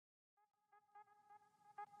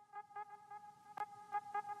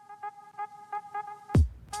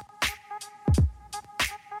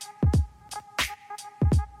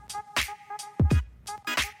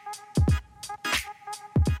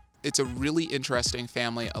it's a really interesting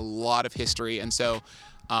family, a lot of history, and so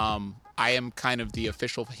I am kind of the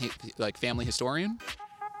official family historian.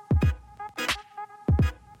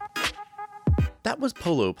 That was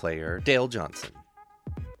polo player Dale Johnson.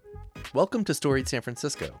 Welcome to Storied San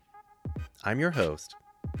Francisco. I'm your host,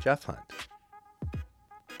 Jeff Hunt.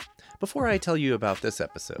 Before I tell you about this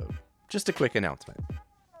episode, just a quick announcement.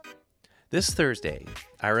 This Thursday,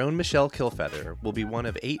 our own Michelle Kilfeather will be one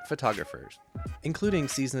of 8 photographers, including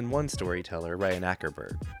Season 1 storyteller Ryan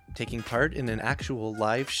Ackerberg, taking part in an actual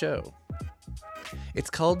live show. It's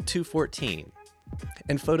called 214,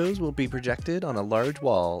 and photos will be projected on a large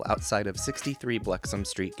wall outside of 63 Bluxom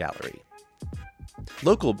Street Gallery.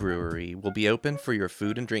 Local brewery will be open for your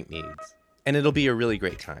food and drink needs, and it'll be a really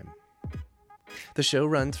great time. The show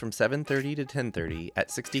runs from 7:30 to 10:30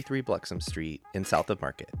 at 63 Bluxom Street in South of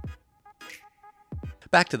Market.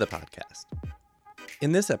 Back to the podcast.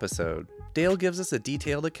 In this episode, Dale gives us a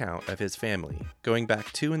detailed account of his family going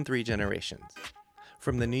back 2 and 3 generations,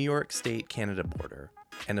 from the New York State-Canada border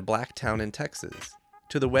and a black town in Texas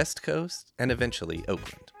to the West Coast and eventually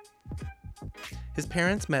Oakland. His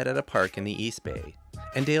parents met at a park in the East Bay,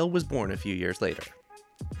 and Dale was born a few years later.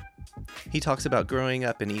 He talks about growing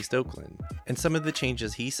up in East Oakland and some of the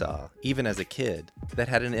changes he saw, even as a kid, that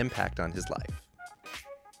had an impact on his life.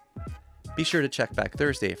 Be sure to check back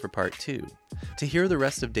Thursday for part 2 to hear the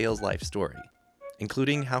rest of Dale's life story,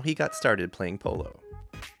 including how he got started playing polo.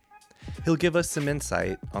 He'll give us some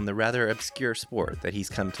insight on the rather obscure sport that he's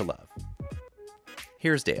come to love.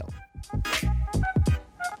 Here's Dale.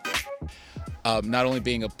 Not only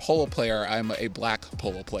being a polo player, I'm a black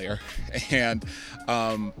polo player. And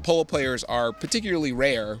polo players are particularly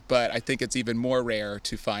rare, but I think it's even more rare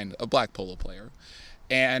to find a black polo player.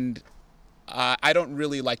 And I don't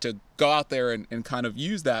really like to go out there and kind of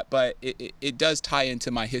use that, but it does tie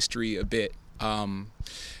into my history a bit.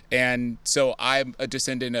 And so I'm a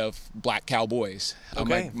descendant of black cowboys.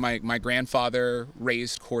 Okay. My grandfather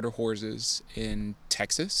raised quarter horses in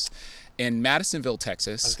Texas. In Madisonville,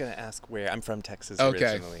 Texas. I was going to ask where. I'm from Texas Okay.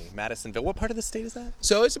 originally. Madisonville. What part of the state is that?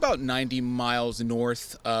 So it's about 90 miles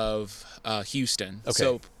north of Houston. Okay.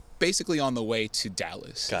 So basically on the way to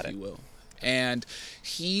Dallas, Got if it. you will. And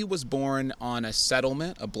he was born on a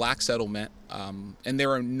settlement, a black settlement. And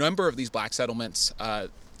there are a number of these black settlements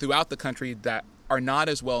throughout the country that are not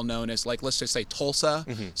as well known as, like, let's just say Tulsa.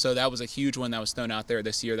 Mm-hmm. So that was a huge one that was thrown out there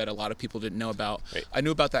this year that a lot of people didn't know about. Right. I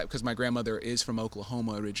knew about that because my grandmother is from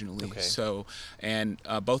Oklahoma originally. Okay. So, and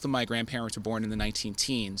both of my grandparents were born in the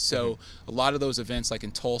 19-teens. So a lot of those events, like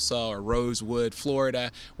in Tulsa or Rosewood,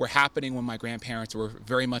 Florida, were happening when my grandparents were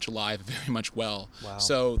very much alive, very much well. Wow.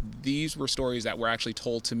 So these were stories that were actually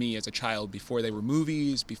told to me as a child before they were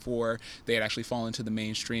movies, before they had actually fallen to the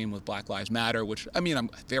mainstream with Black Lives Matter, which, I mean, I'm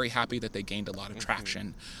very happy that they gained a lot of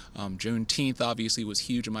traction. Juneteenth obviously was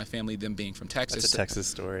huge in my family, them being from Texas. That's a Texas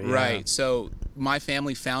story. Right. Yeah. So my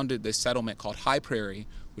family founded this settlement called High Prairie,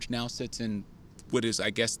 which now sits in what is, I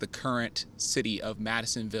guess, the current city of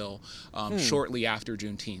Madisonville, shortly after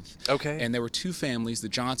Juneteenth. Okay. And there were 2 families, the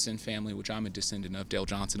Johnson family, which I'm a descendant of, Dale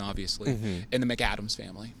Johnson, obviously, and the McAdams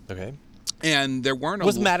family. Okay. And there weren't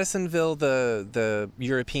Was Madisonville the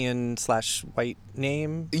European/white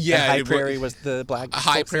name? Yeah, And High Prairie was the black.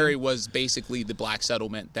 High Prairie was basically the black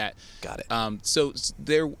settlement that. Got it. So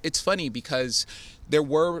there, it's funny because there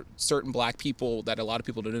were certain black people that a lot of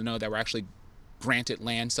people didn't know that were actually granted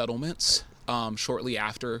land settlements. Shortly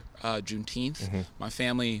after Juneteenth. My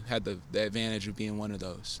family had the advantage of being one of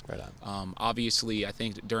those. Right on. Obviously, I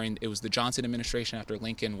think it was the Johnson administration after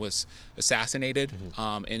Lincoln was assassinated,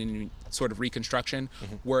 and in sort of Reconstruction,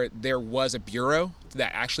 where there was a bureau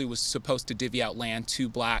that actually was supposed to divvy out land to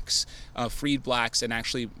blacks, freed blacks, and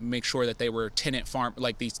actually make sure that they were tenant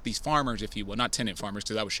like these farmers, if you will, not tenant farmers,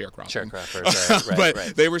 because that was sharecropping. Sharecroppers, right,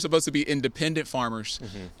 but they were supposed to be independent farmers,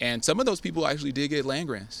 and some of those people actually did get land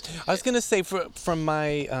grants. I was going to say, from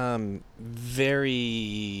my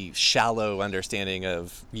very shallow understanding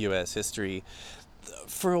of U.S. history,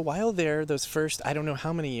 for a while there, those first, I don't know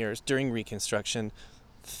how many years during Reconstruction,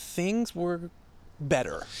 things were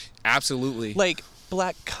better. Absolutely. Like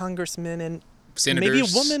black congressmen and senators, maybe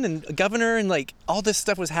a woman and a governor, and like all this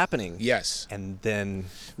stuff was happening. Yes. And then.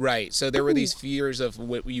 Right. So there were these fears of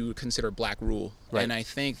what you would consider black rule. Right. And I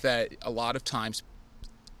think that a lot of times,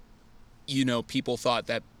 people thought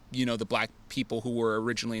that, the black people who were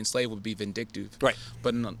originally enslaved would be vindictive. Right.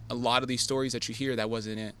 But in a lot of these stories that you hear, that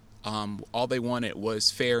wasn't it. All they wanted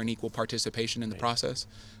was fair and equal participation in the process,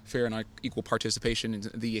 fair and equal participation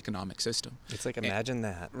in the economic system. It's like, imagine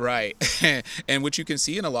that. Right. And what you can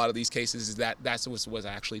see in a lot of these cases is that that's what was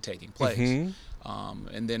actually taking place.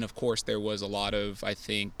 And then, of course, there was a lot of, I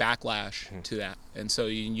think, backlash to that. And so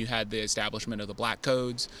you had the establishment of the black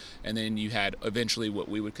codes, and then you had eventually what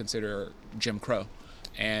we would consider Jim Crow.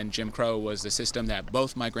 And Jim Crow was the system that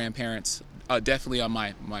both my grandparents, definitely on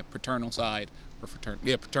my paternal side, or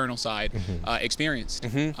paternal side, experienced.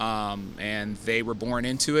 And they were born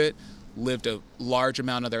into it, lived a large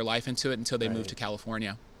amount of their life into it until they moved to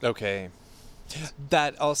California. Okay.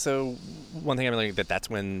 That also, one thing I'm learning, that's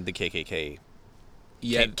when the KKK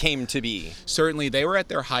came to be. Certainly, they were at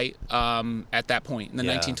their height at that point in the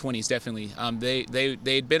 1920s. Definitely,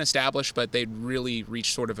 they'd been established, but they'd really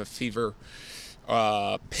reached sort of a fever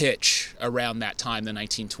pitch around that time, the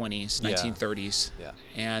 1920s, 1930s. Yeah.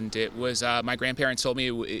 And it was my grandparents told me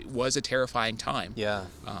it was a terrifying time. Yeah.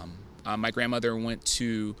 My grandmother went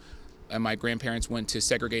to. My grandparents went to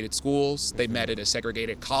segregated schools. They met at a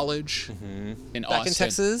segregated college in Austin. Back in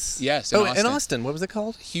Texas? Yes. In Austin. What was it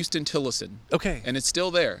called? Houston-Tillotson. Okay. And it's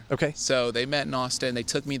still there. Okay. So they met in Austin. They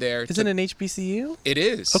took me there. Is it an HBCU? It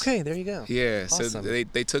is. Okay, there you go. Yeah. Awesome. So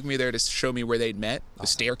they took me there to show me where they'd met. The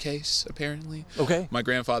staircase, apparently. Okay. My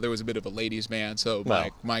grandfather was a bit of a ladies' man, so Wow.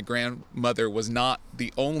 my grandmother was not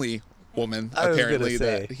the only woman, I was gonna apparently,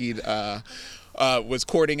 say. that he'd was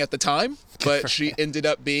courting at the time, but she ended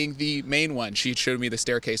up being the main one. She showed me the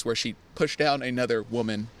staircase where she pushed down another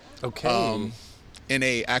woman. Okay. In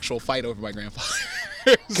a actual fight over my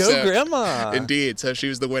grandfather. Go Grandma! Indeed. So she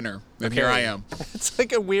was the winner, and here I am. It's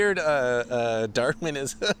like a weird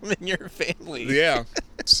Darwinism in your family. Yeah.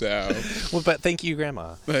 So. Well, but thank you,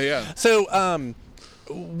 Grandma. Yeah. So,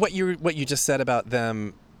 what you just said about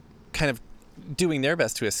them, kind of doing their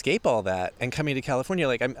best to escape all that and coming to California,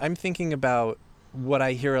 like I'm thinking about what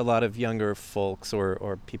I hear a lot of younger folks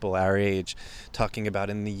or people our age talking about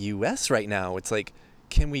in the U.S. right now. It's like,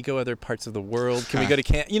 can we go other parts of the world? Can we go to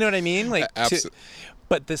Canada? You know what I mean? Like,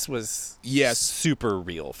 but this was super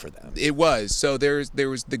real for them. It was. So there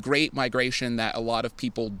was the Great Migration that a lot of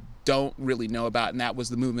people don't really know about, and that was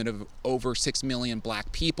the movement of over 6 million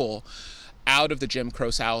black people out of the Jim Crow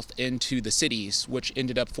South into the cities, which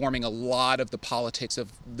ended up forming a lot of the politics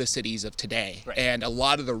of the cities of today. Right. And a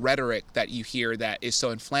lot of the rhetoric that you hear that is so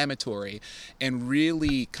inflammatory and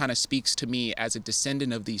really kind of speaks to me as a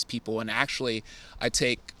descendant of these people. And actually, I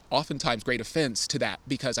take oftentimes great offense to that,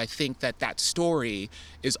 because I think that story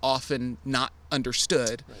is often not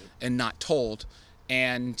understood and not told.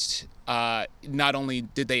 And not only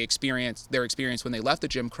did they experience their experience when they left the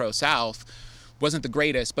Jim Crow South wasn't the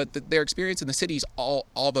greatest, but their experience in the cities,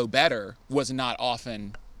 although better, was not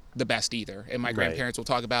often the best either. And my grandparents will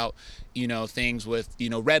talk about, things with,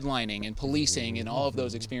 redlining and policing and all of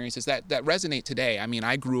those experiences that resonate today. I mean,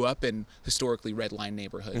 I grew up in historically redlined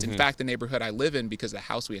neighborhoods. In fact, the neighborhood I live in, because the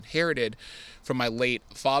house we inherited from my late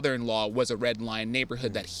father-in-law was a redlined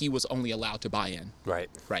neighborhood that he was only allowed to buy in. Right.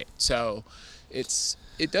 So it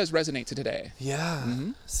does resonate to today. Yeah.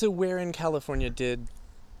 So where in California did...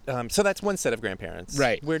 so that's one set of grandparents.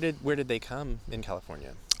 Right. Where did they come in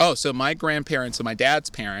California? Oh, so my grandparents, so my dad's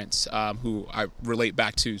parents, who I relate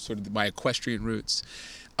back to sort of my equestrian roots,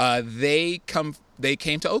 they came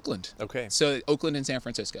to Oakland. Okay. So Oakland and San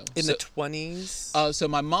Francisco. In the 20s? So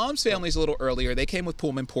my mom's family's a little earlier. They came with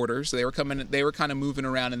Pullman Porters. They were kind of moving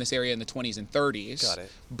around in this area in the 20s and 30s. Got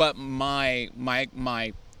it. But my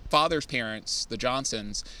father's parents, the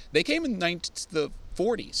Johnsons, they came in the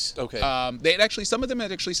 40s. Okay. Some of them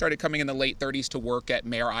had actually started coming in the late 30s to work at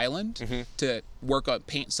Mare Island to work on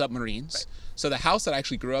paint submarines. Right. So the house that I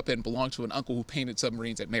actually grew up in belonged to an uncle who painted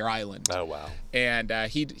submarines at Mare Island. Oh wow! And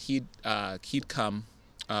he'd come.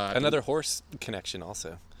 Another horse connection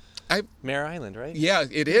also. Mare Island, right? Yeah,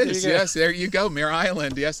 it is. Yes, there you go, Mare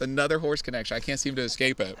Island. Yes, another horse connection. I can't seem to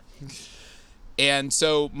escape it. And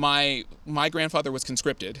so my grandfather was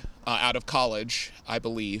conscripted out of college, I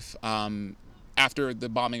believe, after the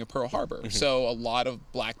bombing of Pearl Harbor. So a lot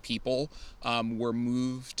of black people were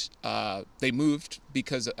moved. They moved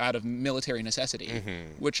because out of military necessity,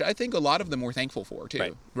 which I think a lot of them were thankful for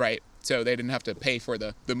too. Right. So they didn't have to pay for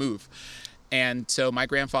the move. And so my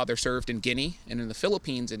grandfather served in Guinea and in the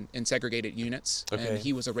Philippines in segregated units. Okay. And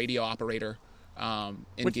he was a radio operator.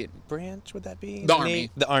 Which branch would that be? The Army.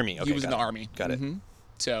 The Army. Okay, he was in the Army. Got it.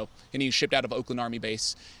 So, and he was shipped out of Oakland Army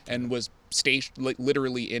Base and was stationed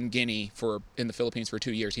literally in Guinea in the Philippines for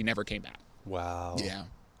 2 years. He never came back. Wow. Yeah.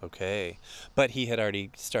 Okay. But he had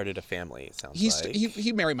already started a family, it sounds like.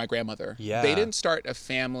 He married my grandmother. Yeah. They didn't start a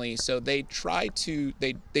family, so they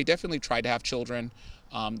definitely tried to have children.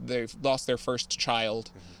 They lost their first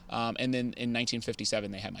child. And then in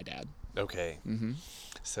 1957, they had my dad. Okay.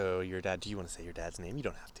 So your dad, do you want to say your dad's name? You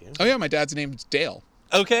don't have to. Oh, yeah, my dad's name is Dale.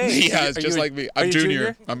 Okay. Yeah, it's just like me. Are I'm you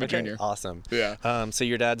junior. I'm a Okay, junior. Awesome. Yeah. So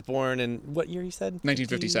your dad's born in what year you said?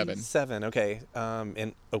 1957. 57. Okay.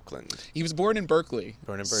 In Oakland. He was born in Berkeley.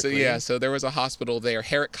 Born in So Berkeley. so there was a hospital there,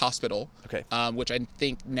 Herrick Hospital. Okay. Which I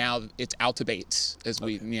think now it's Altabates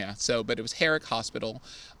but it was Herrick Hospital.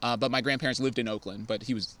 But my grandparents lived in Oakland, but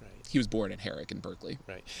he was born in Herrick in Berkeley.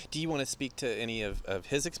 Right. Do you want to speak to any of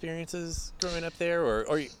his experiences growing up there,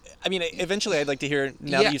 or I mean, eventually I'd like to hear,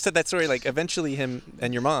 now that you've said that story, like eventually him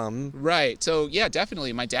and your mom. Right. So yeah,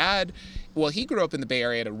 definitely. My dad, well, he grew up in the Bay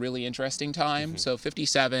Area at a really interesting time. So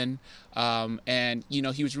 57, and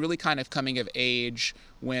he was really kind of coming of age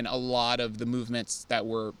when a lot of the movements that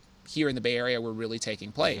were here in the Bay Area were really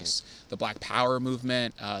taking place. The Black Power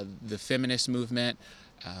movement, the feminist movement.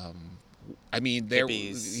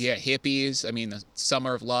 Hippies. I mean, the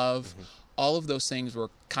Summer of Love. All of those things were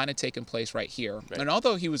kind of taking place right here. Right. And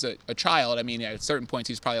although he was a child, I mean, at certain points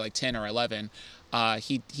he was probably like 10 or 11,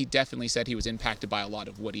 he definitely said he was impacted by a lot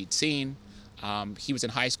of what he'd seen. He was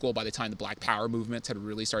in high school by the time the Black Power movements had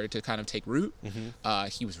really started to kind of take root.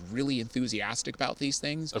 He was really enthusiastic about these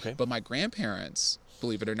things. Okay. But my grandparents,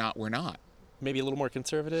 believe it or not, were not. Maybe a little more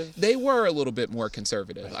conservative? They were a little bit more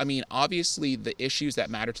conservative. Right. I mean, obviously, the issues that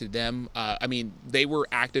matter to them, they were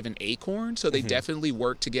active in Acorn, so they definitely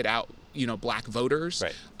worked to get out, black voters.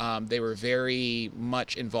 Right. They were very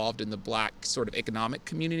much involved in the black sort of economic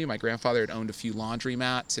community. My grandfather had owned a few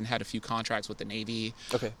laundromats and had a few contracts with the Navy.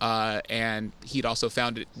 Okay. And he'd also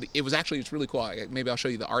founded, it's really cool. Maybe I'll show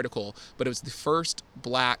you the article, but it was the first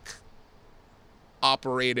black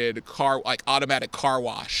operated automatic car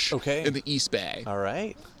wash in the East Bay. All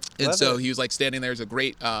right. And so he was like standing there. There's a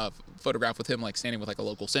great photograph with him like standing with like a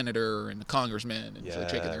local senator and a congressman and like,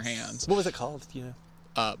 shaking their hands. What was it called? Do you know?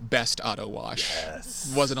 Best Auto Wash.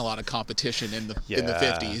 Yes. Wasn't a lot of competition in the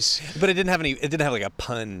 50s. But it didn't have like a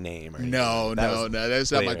pun name or anything. No.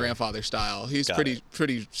 That's not my grandfather's style. He's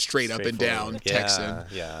pretty straight up and down Texan.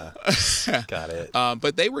 Yeah. Got it.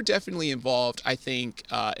 But they were definitely involved, I think,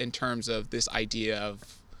 in terms of this idea of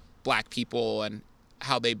black people and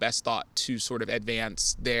how they best thought to sort of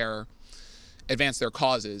advance their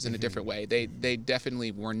causes in a different way. They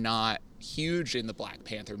definitely were not huge in the Black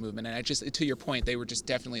Panther movement, and to your point, they were just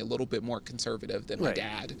definitely a little bit more conservative than my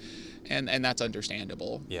dad, and that's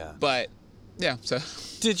understandable. Yeah. But yeah, so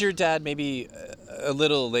did your dad maybe a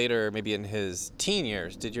little later, maybe in his teen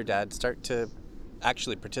years, did your dad start to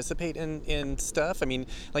actually participate in stuff? I mean,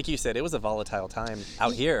 like you said, it was a volatile time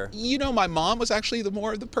out here. My mom was actually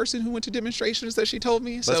the person who went to demonstrations that she told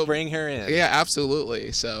me. Let's bring her in. Yeah,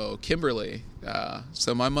 absolutely. So Kimberly,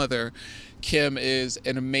 so my mother, Kim, is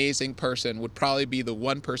an amazing person, would probably be the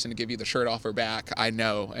one person to give you the shirt off her back, I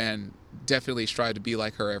know, and definitely strive to be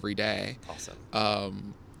like her every day.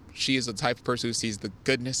 Awesome. She is the type of person who sees the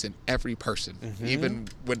goodness in every person, even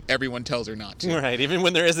when everyone tells her not to. Right, even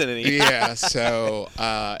when there isn't any. Yeah, so,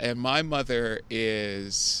 and my mother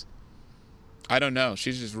is, I don't know,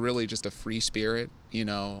 she's just really just a free spirit,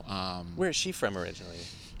 Where is she from originally?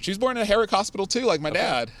 She was born at Herrick Hospital too, like my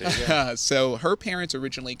dad. There you go. So her parents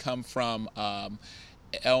originally come from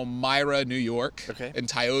Elmira, New York, in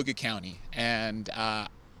Tioga County, and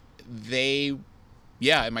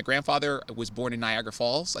and my grandfather was born in Niagara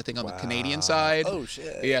Falls, I think on the Canadian side. Oh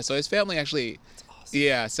shit. Yeah, so his family actually. That's awesome.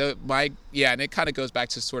 Yeah, so and it kind of goes back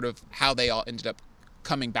to sort of how they all ended up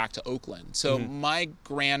coming back to Oakland. So my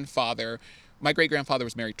great-grandfather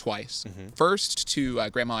was married twice. First to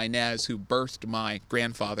Grandma Inez, who birthed my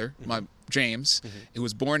grandfather, my James, who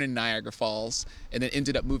was born in Niagara Falls, and then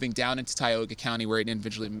ended up moving down into Tioga County, where he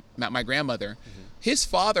eventually met my grandmother. His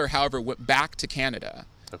father, however, went back to Canada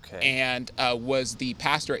and was the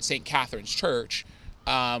pastor at St. Catherine's Church,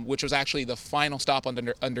 which was actually the final stop on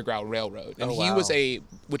the Underground Railroad. And he was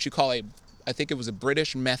what you call I think it was a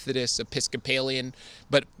British Methodist Episcopalian,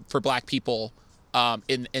 but for black people,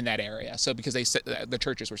 in that area. So because the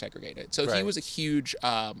churches were segregated. So he was a huge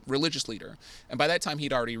religious leader. And by that time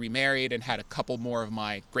he'd already remarried and had a couple more of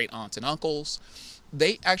my great aunts and uncles.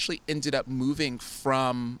 They actually ended up moving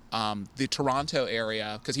from the Toronto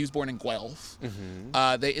area, because he was born in Guelph.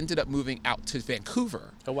 They ended up moving out to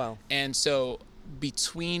Vancouver. Oh, wow. And so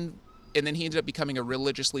and then he ended up becoming a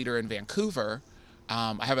religious leader in Vancouver.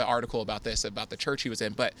 I have an article about this, about the church he was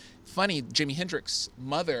in. But funny, Jimi Hendrix's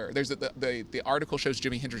mother, the article shows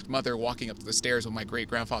Jimi Hendrix's mother walking up the stairs with my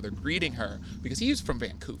great-grandfather greeting her, because he was from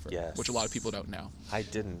Vancouver, which a lot of people don't know. I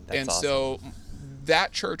didn't. That's awesome. So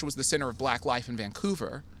that church was the center of black life in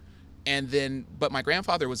Vancouver. But my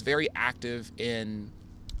grandfather was very active in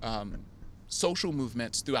social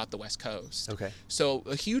movements throughout the West Coast. Okay. So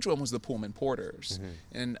a huge one was the Pullman Porters.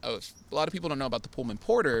 And a lot of people don't know about the Pullman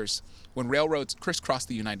Porters. When railroads crisscrossed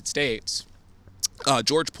the United States,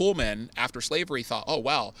 George Pullman, after slavery, thought, oh,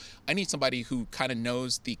 wow, I need somebody who kind of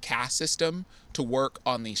knows the caste system to work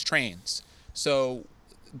on these trains. So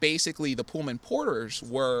basically, the Pullman Porters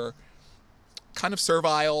were kind of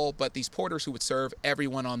servile, but these porters who would serve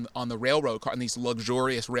everyone on the railroad car, on these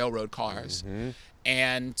luxurious railroad cars.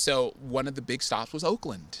 And so one of the big stops was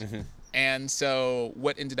Oakland. And so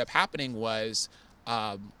what ended up happening was,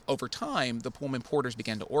 over time, the Pullman Porters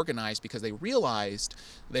began to organize because they realized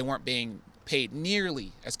they weren't being paid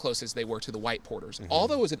nearly as close as they were to the white porters,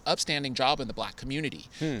 although it was an upstanding job in the black community.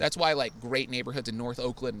 That's why, like, great neighborhoods in North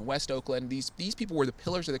Oakland and West Oakland, these people were the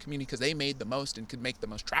pillars of the community because they made the most and could make the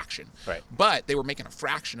most traction. Right. But they were making a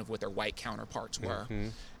fraction of what their white counterparts were.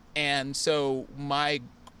 And so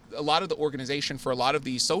a lot of the organization for a lot of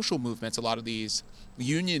these social movements, a lot of these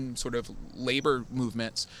union sort of labor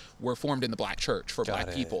movements were formed in the black church for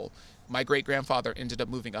black people. My great-grandfather ended up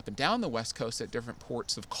moving up and down the West Coast at different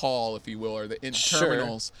ports of call, if you will, or the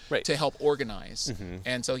terminals to help organize.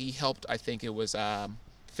 And so he helped, I think it was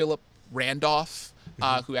Philip Randolph,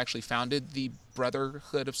 who actually founded the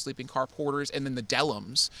Brotherhood of Sleeping Car Porters, and then the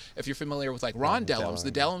Dellums. If you're familiar with like Ron Dellums,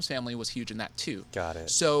 the Dellums family was huge in that too. Got it.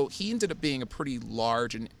 So he ended up being a pretty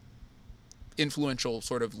large and influential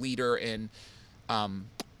sort of leader in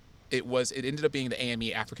it ended up being the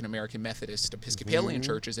AME, African American Methodist Episcopalian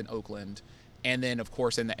churches in Oakland, and then of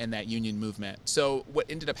course in that union movement. So what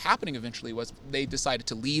ended up happening eventually was they decided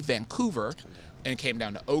to leave Vancouver and came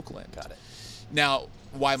down to Oakland. Got it. Now,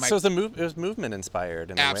 why my So it was movement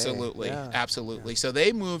inspired in a way. Absolutely. So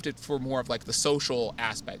they moved it for more of like the social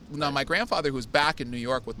aspect. Now, my grandfather, who was back in New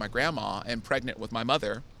York with my grandma and pregnant with my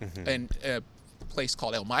mother, in a place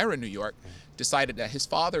called Elmira, New York, decided that his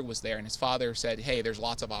father was there, and his father said, hey, there's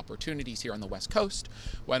lots of opportunities here on the West Coast.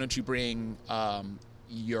 Why don't you bring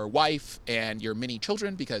your wife and your many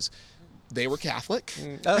children, because they were Catholic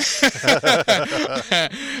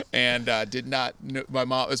and did not know, my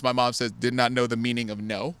mom, as my mom says, did not know the meaning of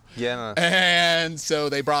no. Yeah. And so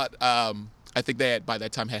they brought, I think they had, by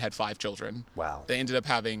that time, had 5 children. Wow. They ended up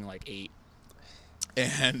having like 8.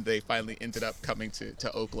 And they finally ended up coming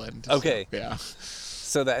to Oakland. Okay. So, yeah.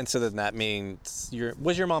 So then that means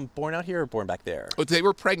was your mom born out here or born back there? Well, they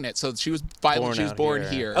were pregnant, so she was born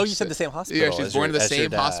here. Oh, you said the same hospital. Yeah, she was born in the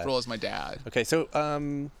same hospital as my dad. Okay, so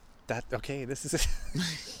this is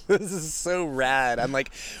this is so rad. I'm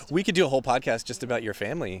like, we could do a whole podcast just about your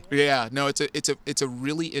family. Yeah, no, it's a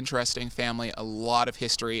really interesting family, a lot of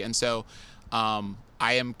history, and so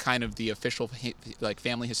I am kind of the official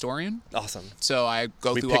family historian. Awesome. So I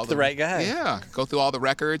go through all the right guy. Yeah, go through all the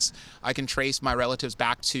records. I can trace my relatives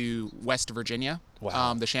back to West Virginia,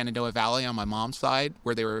 the Shenandoah Valley on my mom's side,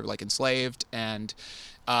 where they were like enslaved, and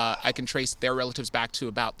I can trace their relatives back to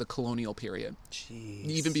about the colonial period. Jeez.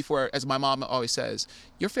 Even before, as my mom always says,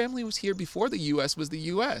 your family was here before the U.S. was the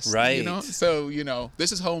U.S. Right. You know? So,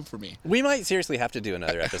 this is home for me. We might seriously have to do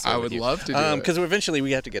another episode. I would love to do it. Because eventually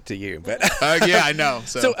we have to get to you. But yeah, I know.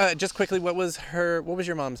 So just quickly, what was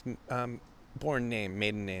your mom's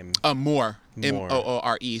maiden name? Moore. Moore.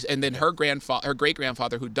 Moore. And then her great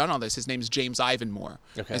grandfather who'd done all this, his name is James Ivan Moore.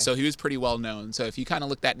 Okay. And so he was pretty well known. So if you kind of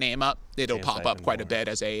look that name up, it'll James pop Ivan up quite Moore. a bit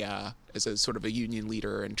as a sort of a union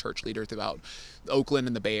leader and church leader throughout Oakland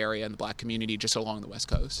and the Bay Area and the black community just along the West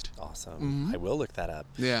Coast. Awesome. I will look that up.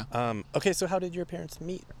 Yeah. Okay, so how did your parents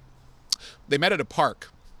meet? They met at a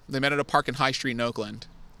park. They met at a park in High Street in Oakland.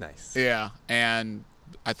 Nice. Yeah. And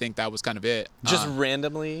I think that was kind of it. Just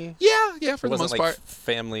randomly? Yeah, for the most part.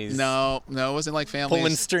 Families. No, it wasn't like families.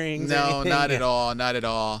 Pulling strings. No, not at all, not at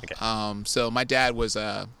all. Okay. So my dad was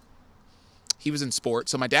he was in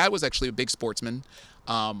sports. So my dad was actually a big sportsman.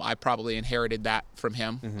 I probably inherited that from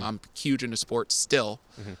him. I'm huge into sports still,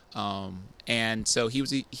 and so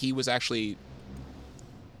he was actually.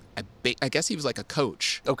 I guess he was like a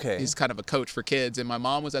coach. Okay. He's kind of a coach for kids, and my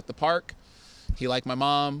mom was at the park. He liked my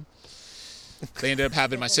mom. They ended up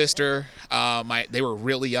having my sister. They were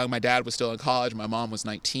really young. My dad was still in college. My mom was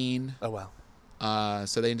 19. Oh, wow.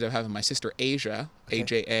 So they ended up having my sister Asia,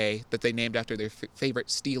 AJA, that they named after their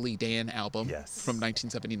favorite Steely Dan album from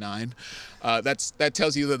 1979. That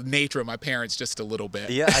tells you the nature of my parents just a little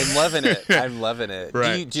bit. Yeah, I'm loving it. I'm loving it.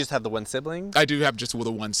 Right. Do you just have the one sibling? I do have just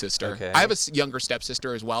the one sister. Okay. I have a younger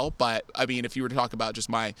stepsister as well, but I mean, if you were to talk about just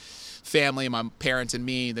my family, my parents and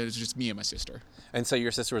me, there's just me and my sister. And so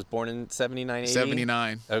your sister was born in 79, 80?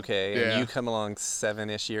 79. Okay, Yeah. and you come along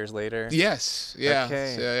 7-ish years later? Yes. Yeah.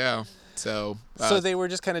 Okay. So, yeah. So So they were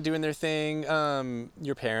just kind of doing their thing,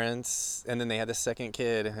 your parents, and then they had the second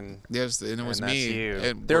kid, and and it was and that's me. you.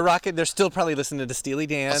 And They're still probably listening to Steely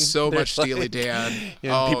Dan. so They're much Steely Dan. You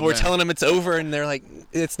know, Oh, people were man. telling them it's over, and they're like,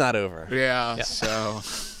 it's not over. Yeah. So.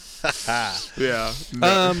 Yeah.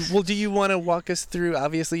 No. Well, do you want to walk us through?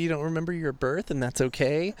 Obviously, you don't remember your birth, and that's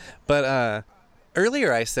okay. But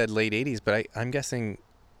earlier I said late 80s, but I'm guessing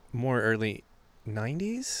more early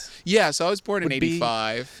 90s? Yeah, so I was born in Would be-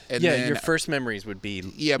 '85, and Yeah, then your first memories would be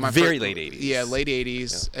my very first- late 80s. Yeah, late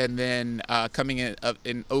 '80s, and then coming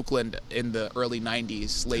in Oakland in the early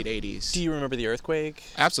 '90s, late '80s. Do you remember the earthquake?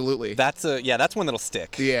 Absolutely. That's one that'll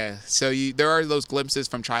stick. Yeah. So there are those glimpses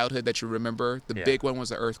from childhood that you remember. The Yeah. big one was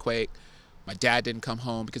the earthquake. My dad didn't come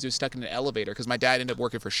home because he was stuck in an elevator because my dad ended up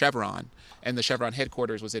working for Chevron, and the Chevron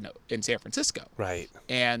headquarters was in San Francisco. Right.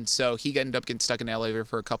 And so he ended up getting stuck in an elevator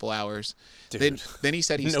for a couple hours. Dude. Then he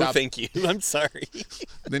said he No, stopped. thank you. I'm sorry.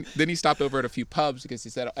 Then he stopped over at a few pubs because he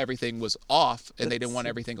said everything was off and they didn't want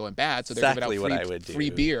everything going bad, so they were exactly giving what out I would do. free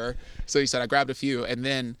beer. So he said I grabbed a few, and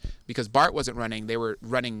then because BART wasn't running, they were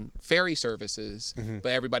running ferry services, Mm-hmm.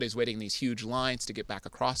 but everybody's waiting these huge lines to get back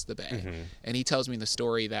across the bay. And he tells me the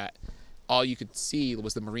story that all you could see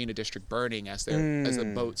was the Marina District burning as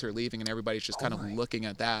the boats are leaving, and everybody's just kind of looking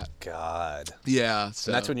at that. God. Yeah,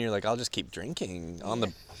 so And that's when you're like, I'll just keep drinking on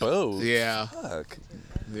the boat. yeah, Fuck.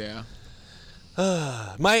 yeah.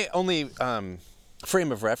 My only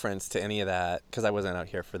frame of reference to any of that, because I wasn't out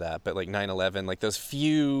here for that, but like 9/11, like those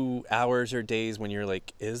few hours or days when you're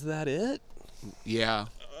like, is that it? Yeah,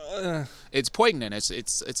 it's poignant.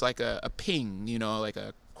 It's like a ping, like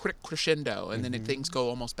a crescendo, and then things go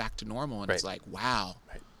almost back to normal, and it's Right. like, wow,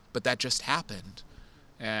 but that just happened,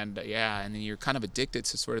 and and then you're kind of addicted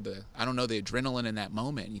to sort of the adrenaline in that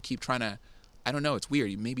moment, and you keep trying to, I don't know, it's weird.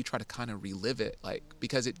 You maybe try to kind of relive it, like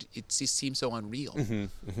because it just seems so unreal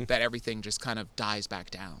that everything just kind of dies back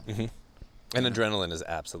down. And adrenaline is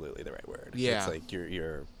absolutely the right word. Yeah. It's like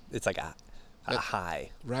it's like a high.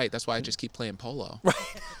 Right. That's why I just keep playing polo. Right.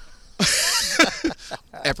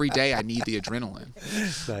 Every day I need the adrenaline.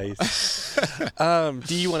 Nice.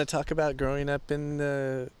 Do you want to talk about growing up in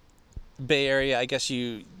the Bay Area? I guess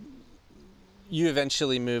you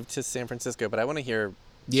eventually moved to San Francisco, but I want to hear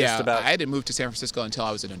Yeah, just about... I didn't move to San Francisco until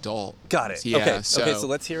I was an adult. Got it. Yeah, Okay. so, Okay, so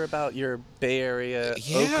let's hear about your Bay Area,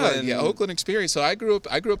 Oakland experience. So I grew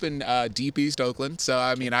up in deep East Oakland. So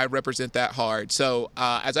I mean, I represent that hard. So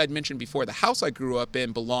as I'd mentioned before, the house I grew up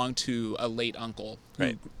in belonged to a late uncle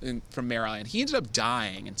Right. from Mare Island. He ended up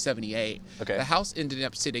dying in '78. Okay. The house ended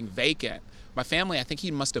up sitting vacant. My family, I think he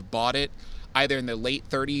must have bought it either in the late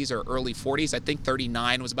 30s or early 40s. I think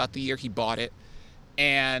 39 was about the year he bought it.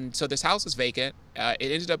 And so this house is vacant. It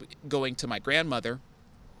ended up going to my grandmother,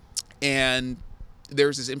 and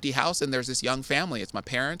there's this empty house, and there's this young family. It's my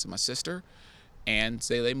parents and my sister, and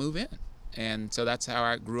so they move in. And so that's how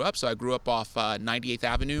I grew up. So I grew up off 98th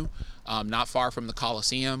Avenue, not far from the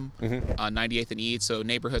Coliseum, 98th and East. So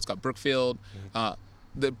neighborhood's got Brookfield.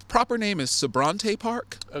 The proper name is Sobrante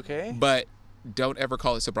Park, Okay. but don't ever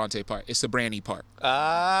call it Sobrante Park. It's Sobrani Park.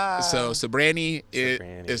 So Sobrani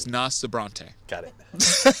is not Sobrante. Got it.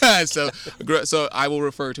 so I will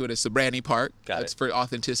refer to it as Sobrani Park. Got That's it. for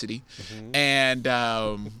authenticity. And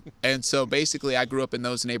so basically I grew up in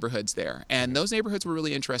those neighborhoods there. And those neighborhoods were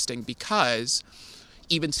really interesting because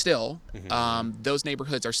even still, those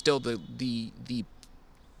neighborhoods are still the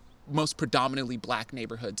most predominantly black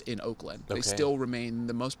neighborhoods in Oakland. They Okay. still remain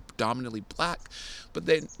the most predominantly black. But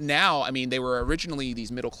then now, I mean, they were originally these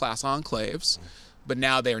middle class enclaves, but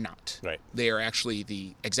now they're not. Right. They are actually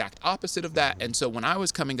the exact opposite of that. And so when I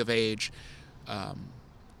was coming of age,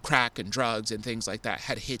 crack and drugs and things like that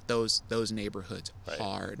had hit those neighborhoods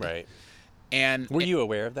hard. Right. And Were you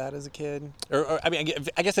aware of that as a kid? Or I mean,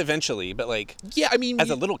 I guess eventually, but like yeah, I mean, as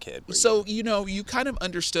a little kid. were So, you kind of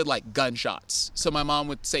understood like gunshots. So my mom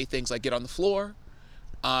would say things like get on the floor,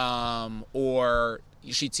 or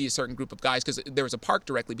she'd see a certain group of guys because there was a park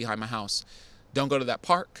directly behind my house. Don't go to that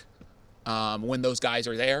park when those guys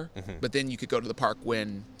are there, but then you could go to the park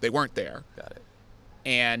when they weren't there. Got it.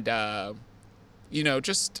 And,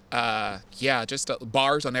 just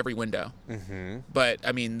bars on every window. But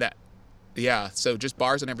I mean, so just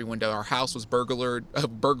bars on every window. Our house was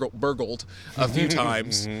burgled a few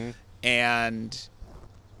times. And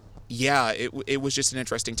yeah, it was just an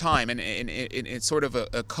interesting time, and it sort of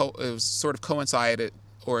coincided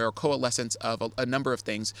or a coalescence of a number of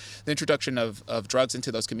things: the introduction of drugs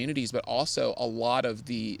into those communities, but also a lot of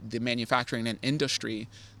the manufacturing and industry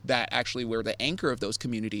that actually were the anchor of those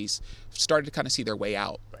communities started to kind of see their way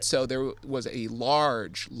out. Right. So there was a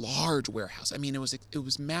large warehouse. I mean, it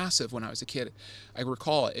was massive when I was a kid. I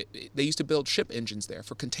recall they used to build ship engines there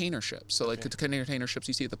for container ships. So like the container ships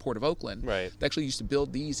you see at the Port of Oakland. Right. They actually used to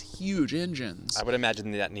build these huge engines. I would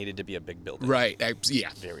imagine that needed to be a big building. Right. Yeah.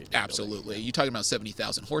 Very big absolutely. building. You're talking about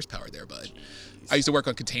 70,000 horsepower there, bud. I used to work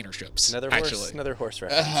on container ships. Another horse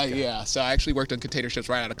reference. Yeah. So I actually worked on container ships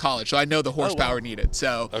right out of college, so I know the horsepower needed.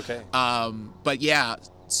 So. Okay. But yeah.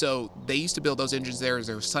 So they used to build those engines there.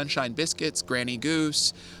 There was Sunshine Biscuits, Granny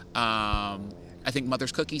Goose. I think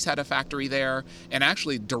Mother's Cookies had a factory there. And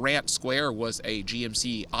actually Durant Square was a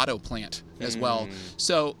GMC auto plant as well.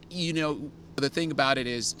 So, the thing about it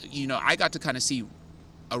is, I got to kind of see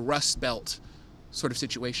a Rust Belt sort of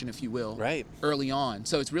situation, if you will, right, early on.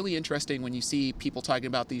 So it's really interesting when you see people talking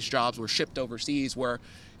about these jobs were shipped overseas, where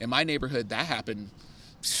in my neighborhood that happened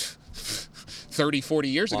 30, 40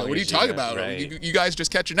 years ago. What are you talking about? Right. You guys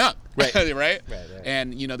just catching up, right? Right.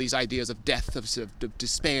 And these ideas of death, of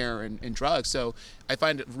despair, and drugs. So I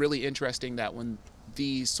find it really interesting that when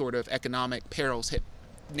these sort of economic perils hit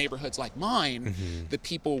neighborhoods like mine, the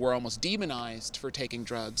people were almost demonized for taking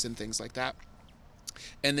drugs and things like that.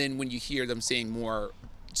 And then when you hear them saying more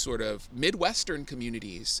sort of Midwestern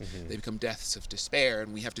communities, they become deaths of despair,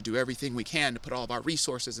 and we have to do everything we can to put all of our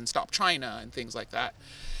resources and stop China and things like that.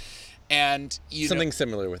 And something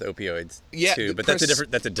similar with opioids, yeah, too, but that's a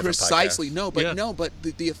different precisely podcast. But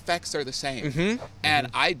the effects are the same. And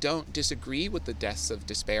I don't disagree with the deaths of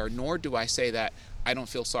despair, nor do I say that I don't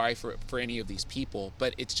feel sorry for any of these people,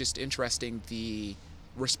 but it's just interesting the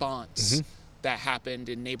response that happened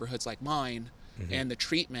in neighborhoods like mine, and the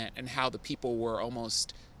treatment and how the people were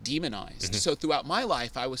almost demonized. So throughout my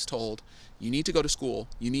life, I was told, you need to go to school,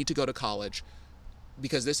 you need to go to college,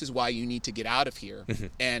 because this is why you need to get out of here.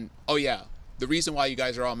 And the reason why you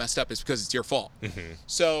guys are all messed up is because it's your fault.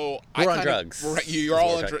 So we're on drugs. You're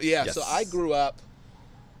all on drugs. Yeah. Yes. So I grew up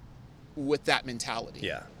with that mentality.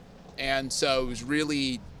 Yeah. And so it was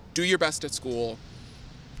really do your best at school,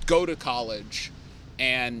 go to college,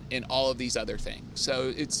 and all of these other things.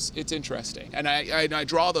 So it's interesting. And I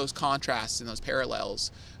draw those contrasts and those parallels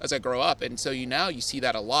as I grow up. And so you see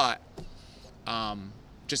that a lot.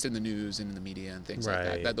 Just in the news and in the media and things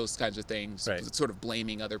like that, those kinds of things, sort of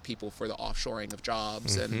blaming other people for the offshoring of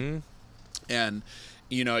jobs, and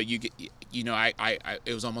you get,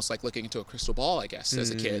 it was almost like looking into a crystal ball, I guess, as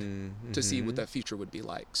a kid, to see what that future would be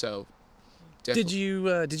like. So,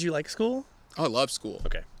 definitely. Did you like school? Oh, I love school.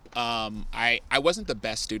 Okay. I wasn't the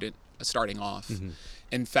best student starting off.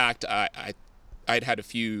 In fact, I'd had a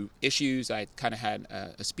few issues. I kind of had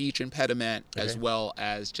a speech impediment, as well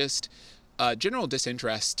as just general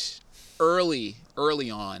disinterest early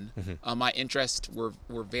on. My interests were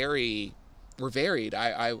varied.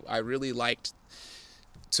 I really liked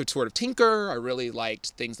to sort of tinker. I really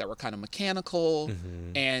liked things that were kind of mechanical,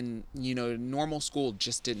 and normal school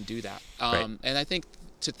just didn't do that. And I think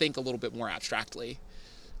to think a little bit more abstractly,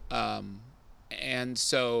 and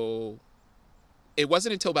so it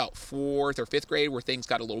wasn't until about 4th or 5th grade where things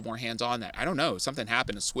got a little more hands-on that, I don't know, something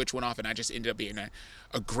happened, a switch went off, and I just ended up being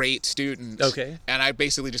a great student. Okay. And I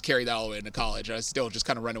basically just carried that all the way into college. I was still just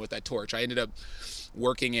kind of running with that torch. I ended up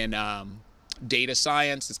working in data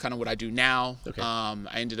science. That's kind of what I do now. Okay. I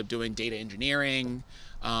ended up doing data engineering.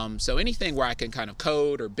 So anything where I can kind of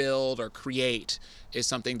code or build or create is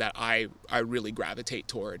something that I really gravitate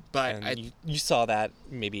toward. But you saw that,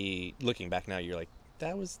 maybe looking back now, you're like,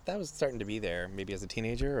 that was starting to be there, maybe as a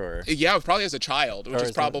teenager, or yeah, probably as a child, which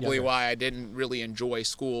is probably why I didn't really enjoy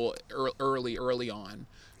school early on.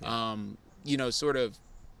 Sort of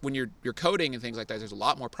when you're coding and things like that, there's a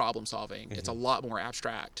lot more problem solving. It's a lot more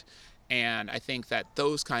abstract, and I think that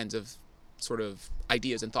those kinds of sort of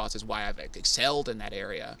ideas and thoughts is why I've excelled in that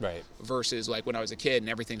area. Right. Versus like when I was a kid and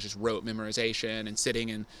everything's just rote memorization and sitting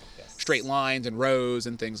in straight lines and rows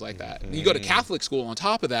and things like that. You go to Catholic school on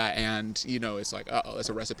top of that, and it's like, that's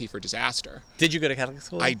a recipe for disaster. Did you go to Catholic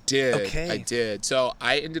school? I did. Okay. I did. So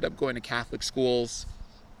I ended up going to Catholic schools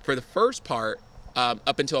for the first part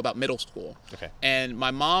up until about middle school. Okay. And my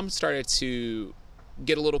mom started to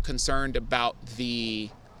get a little concerned about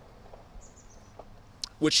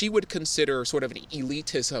what she would consider sort of an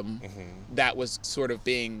elitism that was sort of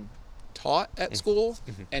being taught at school,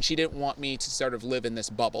 and she didn't want me to sort of live in this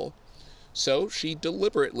bubble. So she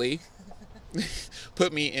deliberately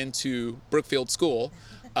put me into Brookfield School,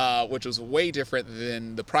 which was way different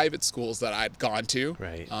than the private schools that I'd gone to.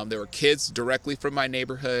 Right. There were kids directly from my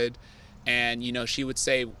neighborhood, and she would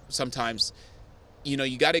say sometimes,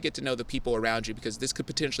 you got to get to know the people around you, because this could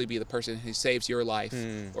potentially be the person who saves your life,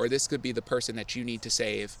 or this could be the person that you need to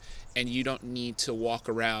save, and you don't need to walk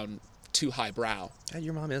around too highbrow.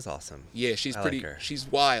 Your mom is awesome. Yeah, she's I pretty. like her. She's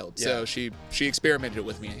wild. Yeah. So she experimented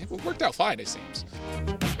with me. It worked out fine, it seems.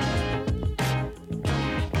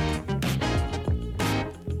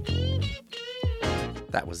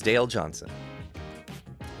 That was Dale Johnson.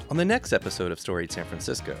 On the next episode of Storied San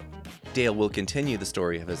Francisco, Dale will continue the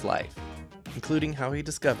story of his life, including how he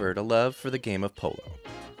discovered a love for the game of polo.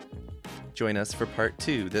 Join us for part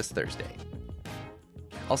 2 this Thursday.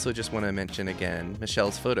 Also just want to mention again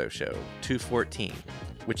Michelle's photo show, 214,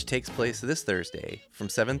 which takes place this Thursday from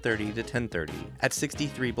 7:30 to 10:30 at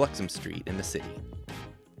 63 Bluxom Street in the city.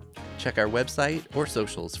 Check our website or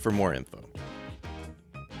socials for more info.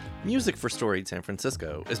 Music for Storied San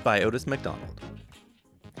Francisco is by Otis McDonald.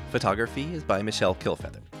 Photography is by Michelle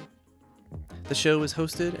Kilfeather. The show is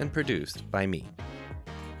hosted and produced by me.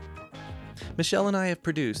 Michelle and I have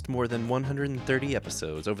produced more than 130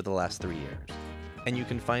 episodes over the last 3 years, and you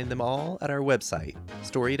can find them all at our website,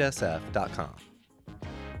 storiedsf.com.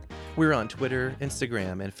 We're on Twitter,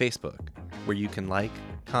 Instagram, and Facebook, where you can like,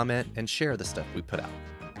 comment, and share the stuff we put out.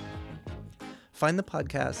 Find the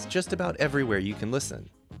podcast just about everywhere you can listen,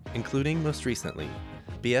 including, most recently,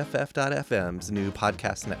 BFF.FM's new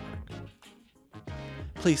podcast network.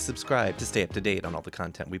 Please subscribe to stay up to date on all the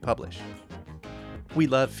content we publish. We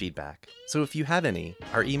love feedback, so if you have any,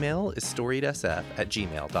 our email is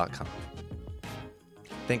storiedsf@gmail.com.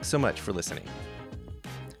 Thanks so much for listening.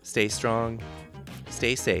 Stay strong,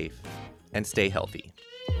 stay safe, and stay healthy.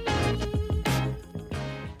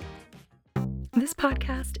 This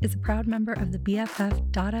podcast is a proud member of the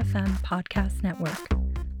BFF.FM podcast network.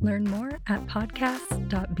 Learn more at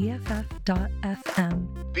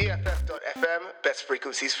podcast.bff.fm. BFF.FM, best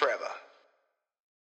frequencies forever.